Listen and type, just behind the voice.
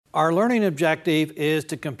Our learning objective is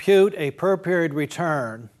to compute a per-period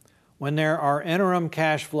return when there are interim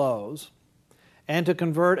cash flows and to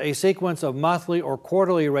convert a sequence of monthly or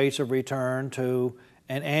quarterly rates of return to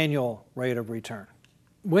an annual rate of return.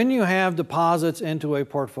 When you have deposits into a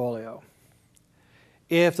portfolio,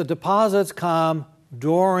 if the deposits come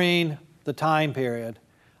during the time period,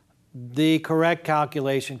 the correct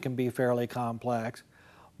calculation can be fairly complex.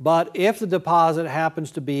 But if the deposit happens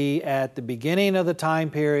to be at the beginning of the time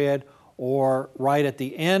period or right at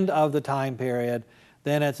the end of the time period,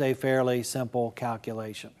 then it's a fairly simple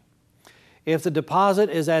calculation. If the deposit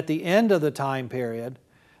is at the end of the time period,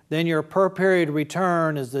 then your per-period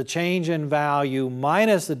return is the change in value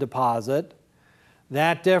minus the deposit,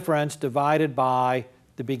 that difference divided by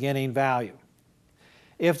the beginning value.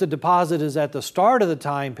 If the deposit is at the start of the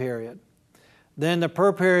time period, then the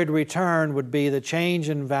per-period return would be the change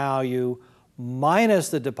in value minus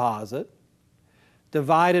the deposit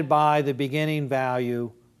divided by the beginning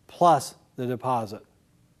value plus the deposit.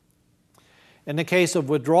 In the case of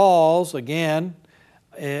withdrawals, again,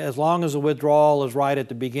 as long as the withdrawal is right at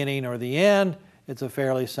the beginning or the end, it's a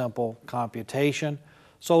fairly simple computation.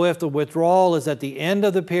 So if the withdrawal is at the end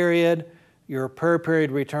of the period, your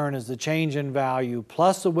per-period return is the change in value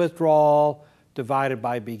plus the withdrawal divided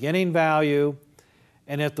by beginning value.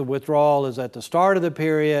 And if the withdrawal is at the start of the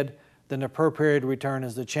period, then the per-period return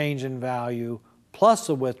is the change in value plus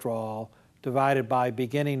the withdrawal divided by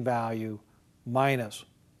beginning value minus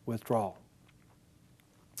withdrawal.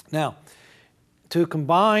 Now, to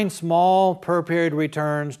combine small per-period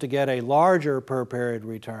returns to get a larger per-period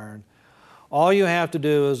return, all you have to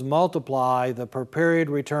do is multiply the per-period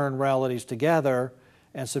return relatives together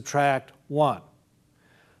and subtract 1.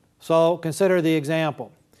 So consider the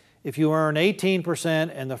example. If you earn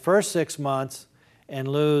 18% in the first 6 months and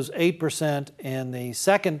lose 8% in the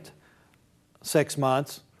second 6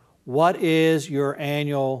 months, what is your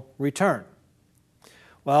annual return?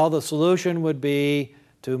 Well, the solution would be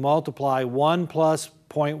to multiply 1 plus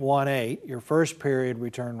 0.18, your first period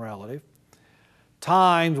return relative,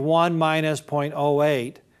 times 1 minus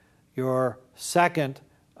 0.08, your second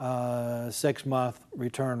 6-month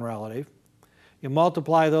return relative. You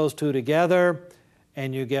multiply those two together,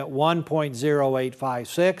 and you get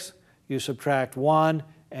 1.0856. You subtract 1,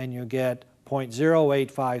 and you get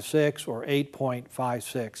 0.0856 or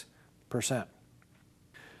 8.56%.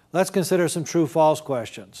 Let's consider some true-false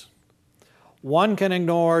questions. One can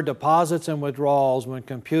ignore deposits and withdrawals when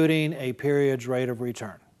computing a period's rate of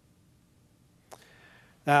return.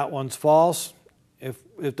 That one's false. If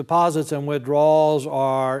deposits and withdrawals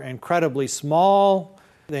are incredibly small,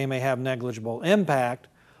 they may have negligible impact,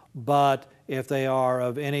 but if they are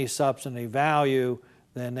of any substantive value,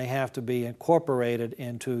 then they have to be incorporated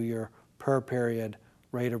into your per-period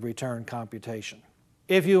rate of return computation.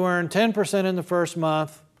 If you earn 10% in the first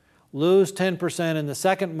month, lose 10% in the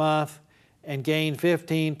second month, and gain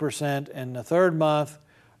 15% in the third month,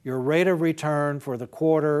 your rate of return for the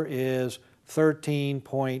quarter is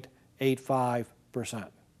 13.85%.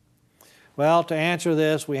 Well, to answer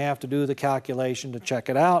this, we have to do the calculation to check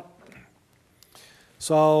it out.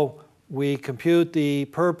 So we compute the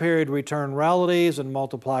per-period return relatives and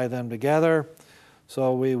multiply them together.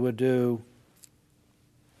 So we would do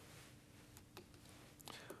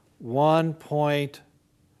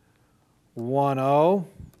 1.10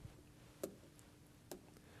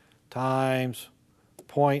 times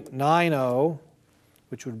 0.90,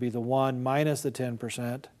 which would be the 1 minus the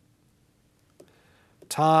 10%,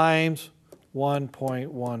 times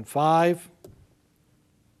 1.15.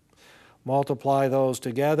 Multiply those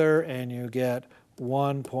together and you get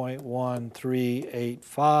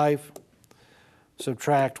 1.1385.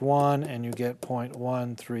 Subtract 1 and you get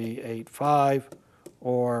 0.1385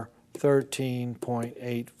 or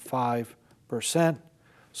 13.85%.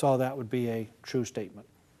 So that would be a true statement.